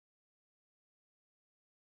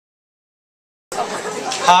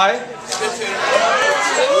Hi.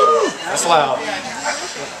 That's loud.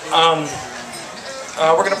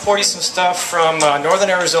 We're going to pour you some stuff from northern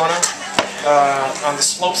Arizona on the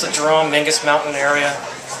slopes of Jerome, Mingus Mountain area.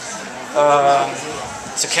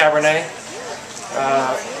 It's a Cabernet.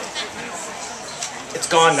 It's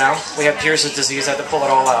gone now. We had Pierce's disease. I had to pull it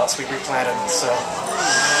all out, so we replanted it. So,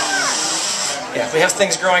 yeah, we have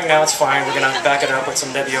things growing now. It's fine. We're going to back it up with some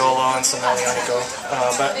Nebbiolo and some Aglianico.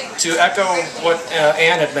 But to echo what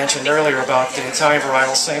Ann had mentioned earlier about the Italian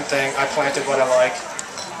varietals, same thing. I planted what I like.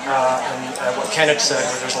 And what Ken had said,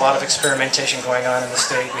 there's a lot of experimentation going on in the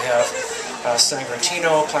state. We have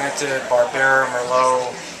Sangrantino planted, Barbera,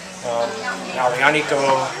 Merlot,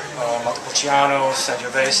 Aglianico, Montepulciano,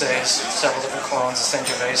 Sangioveses, several different clones of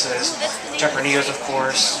Sangioveses, Tempranillos, of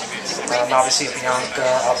course, Malvasia Bianca,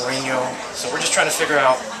 Albarino. So we're just trying to figure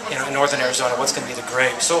out, in northern Arizona, what's going to be the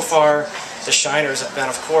grape. So far, the shiners have been,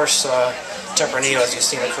 of course, Tempranillo, as you've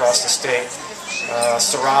seen across the state.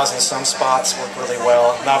 Syrahs in some spots work really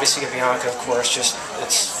well. Malvasia Bianca, of course,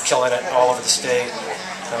 it's killing it all over the state.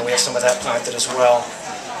 We have some of that planted as well.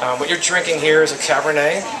 What you're drinking here is a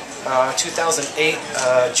Cabernet,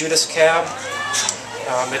 2008 Judas Cab.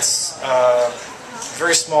 It's a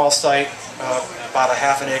very small site, about a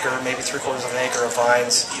half an acre, maybe 3/4 of an acre of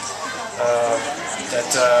vines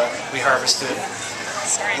that we harvested.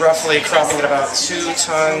 Roughly cropping at about 2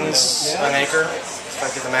 tons an acre, if I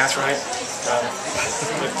did the math right.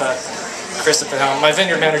 With Chris at the helm. My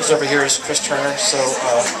vineyard manager over here is Chris Turner, so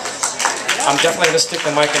I'm definitely going to stick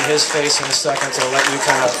the mic in his face in a second to let you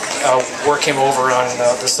kind of work him over on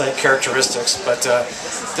the site characteristics. But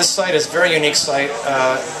this site is a very unique site.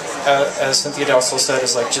 As Cynthia also said,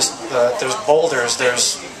 is like just there's boulders,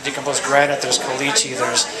 there's decomposed granite, there's caliche,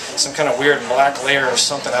 there's some kind of weird black layer or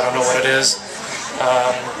something. I don't know what it is.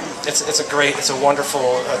 It's a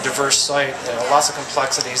wonderful, diverse site. Lots of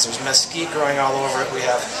complexities. There's mesquite growing all over it. We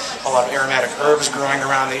have a lot of aromatic herbs growing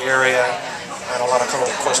around the area, and a lot of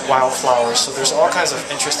course, wildflowers. So there's all kinds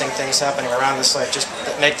of interesting things happening around this site just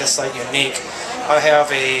that make this site unique. I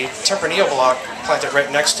have a Tempranillo block planted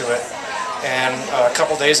right next to it, and a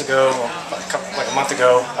couple days ago, like a month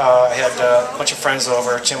ago, I had a bunch of friends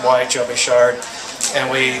over, Tim White, Joe Bichard,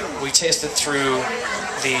 and we tasted through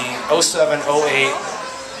the 07, 08,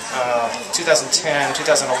 2010,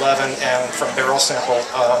 2011, and from barrel sample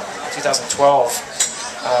 2012,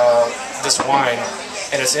 this wine.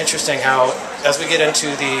 And it's interesting how, as we get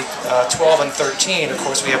into the 12 and 13, of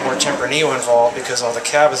course we have more Tempranillo involved because all the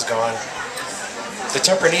cab is gone. The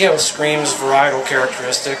Tempranillo screams varietal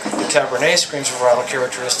characteristic, the Cabernet screams varietal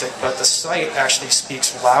characteristic, but the site actually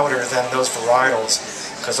speaks louder than those varietals,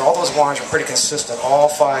 because all those wines are pretty consistent. All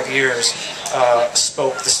 5 years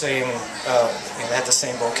spoke the same, they had the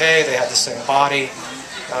same bouquet, they had the same body.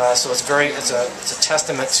 So it's a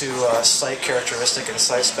testament to site characteristic and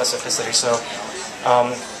site specificity. So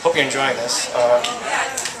hope you're enjoying this.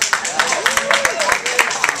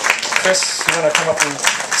 Chris, you want to come up and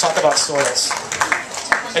talk about soils?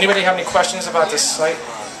 Anybody have any questions about this site?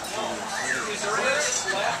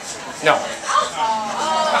 No.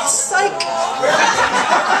 Psych!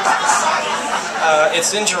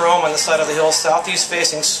 It's in Jerome on the side of the hill, southeast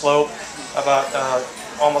facing slope, about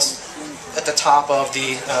almost at the top of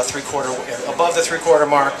the above the 3/4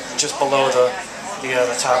 mark, just below the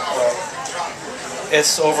top.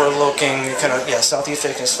 It's overlooking kind of southeast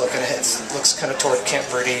facing slope, and it looks kind of toward Camp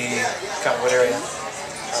Verde, Cottonwood area.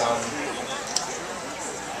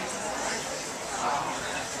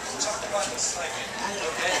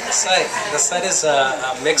 The site is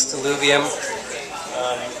a mixed alluvium.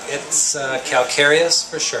 It's calcareous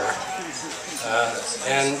for sure,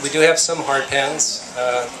 and we do have some hard pans.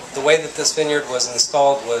 The way that this vineyard was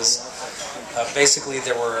installed was basically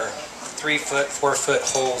there were 3-foot, 4-foot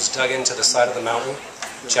holes dug into the side of the mountain,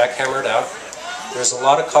 jackhammered out. There's a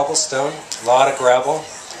lot of cobblestone, a lot of gravel,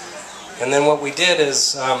 and then what we did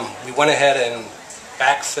is we went ahead and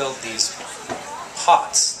backfilled these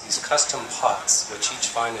pots, these custom pots, which each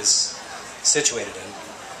vine is situated in,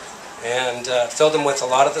 and filled them with a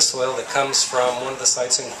lot of the soil that comes from one of the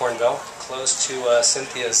sites in Cornville, close to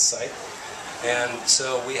Cynthia's site. And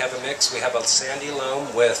so we have a mix. We have a sandy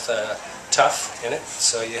loam with tuff in it,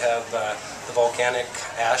 so you have the volcanic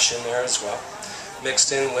ash in there as well,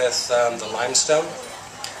 mixed in with the limestone,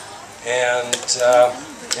 and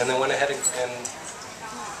then went ahead and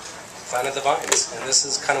planted the vines, and this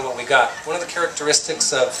is kind of what we got. One of the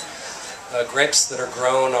characteristics of grapes that are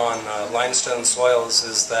grown on limestone soils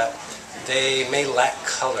is that they may lack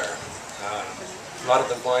color. A lot of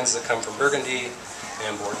the wines that come from Burgundy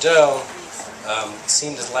and Bordeaux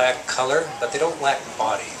seem to lack color, but they don't lack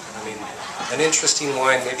body. I mean, an interesting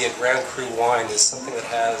wine, maybe a Grand Cru wine, is something that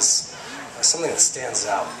has something that stands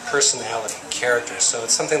out, personality, character. So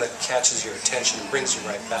it's something that catches your attention and brings you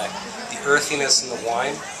right back. The earthiness in the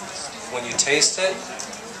wine, when you taste it,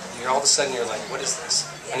 all of a sudden you're like, what is this?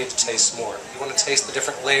 I need to taste more. You want to taste the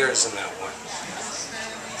different layers in that wine.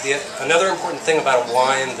 Another important thing about a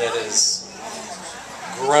wine that is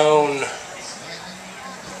grown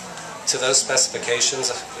to those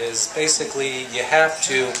specifications is basically you have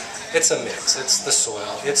to, it's a mix. It's the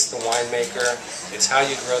soil, it's the winemaker, it's how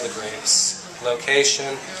you grow the grapes,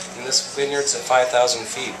 location, and this vineyard's at 5,000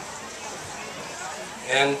 feet.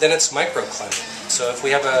 And then it's microclimate. So if we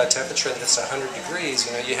have a temperature that's 100 degrees,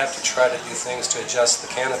 you have to try to do things to adjust the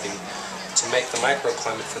canopy to make the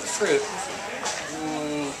microclimate for the fruit,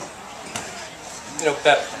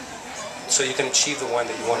 better. So you can achieve the wine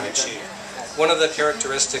that you want to achieve. One of the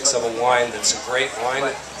characteristics of a wine that's a great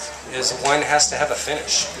wine is a wine has to have a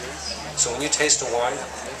finish. So when you taste a wine,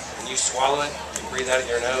 and you swallow it, you breathe out of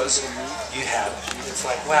your nose, you have it. It's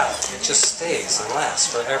like, wow, it just stays and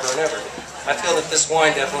lasts forever and ever. I feel that this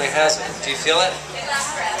wine definitely has it. Do you feel it?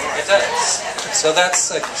 It does. So that's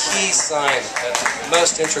a key sign, a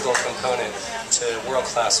most integral component to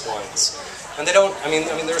world-class wines. And they don't, I mean,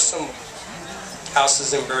 there's some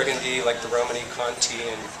houses in Burgundy, like the Romani Conti,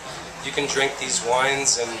 and you can drink these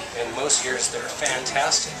wines, and most years they're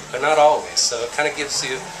fantastic, but not always. So it kind of gives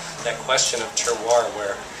you that question of terroir,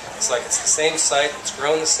 where it's like it's the same site, it's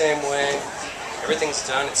grown the same way, everything's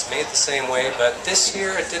done, it's made the same way, but this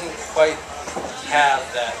year it didn't quite have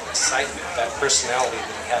that excitement, that personality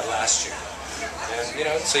that it had last year.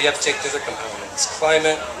 And so you have to take the other components: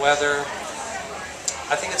 climate, weather.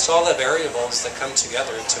 I think it's all the variables that come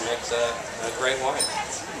together to make a great wine.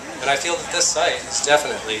 And I feel that this site is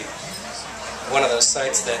definitely one of those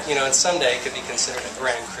sites that, and someday could be considered a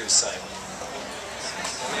Grand Cru site.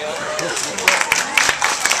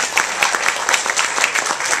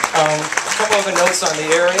 A couple other notes on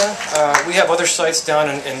the area. We have other sites down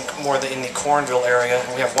in the Cornville area,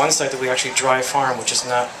 and we have one site that we actually dry farm, which is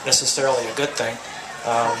not necessarily a good thing.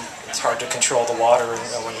 It's hard to control the water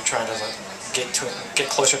when you're trying to get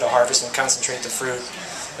closer to harvest and concentrate the fruit.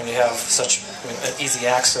 When you have such an easy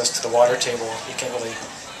access to the water table, you can't really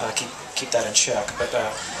keep that in check. But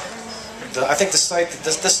I think this site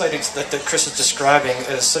that Chris is describing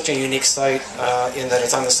is such a unique site in that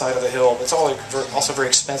it's on the side of the hill. It's also very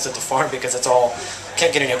expensive to farm because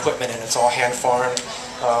can't get any equipment in. It's all hand farmed.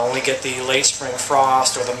 When we get the late spring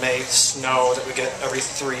frost or the May snow that we get every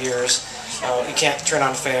 3 years, you can't turn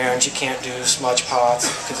on fans, you can't do smudge pots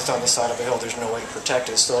because it's on the side of a hill. There's no way to protect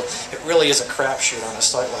it. So it really is a crapshoot on a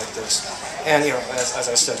site like this. And as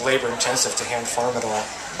I said, labor intensive to hand farm it all.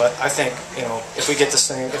 But I think if we get this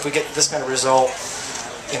kind of result,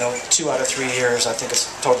 2 out of 3 years, I think it's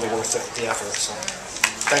totally worth the effort. So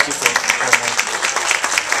thank you for hearing me.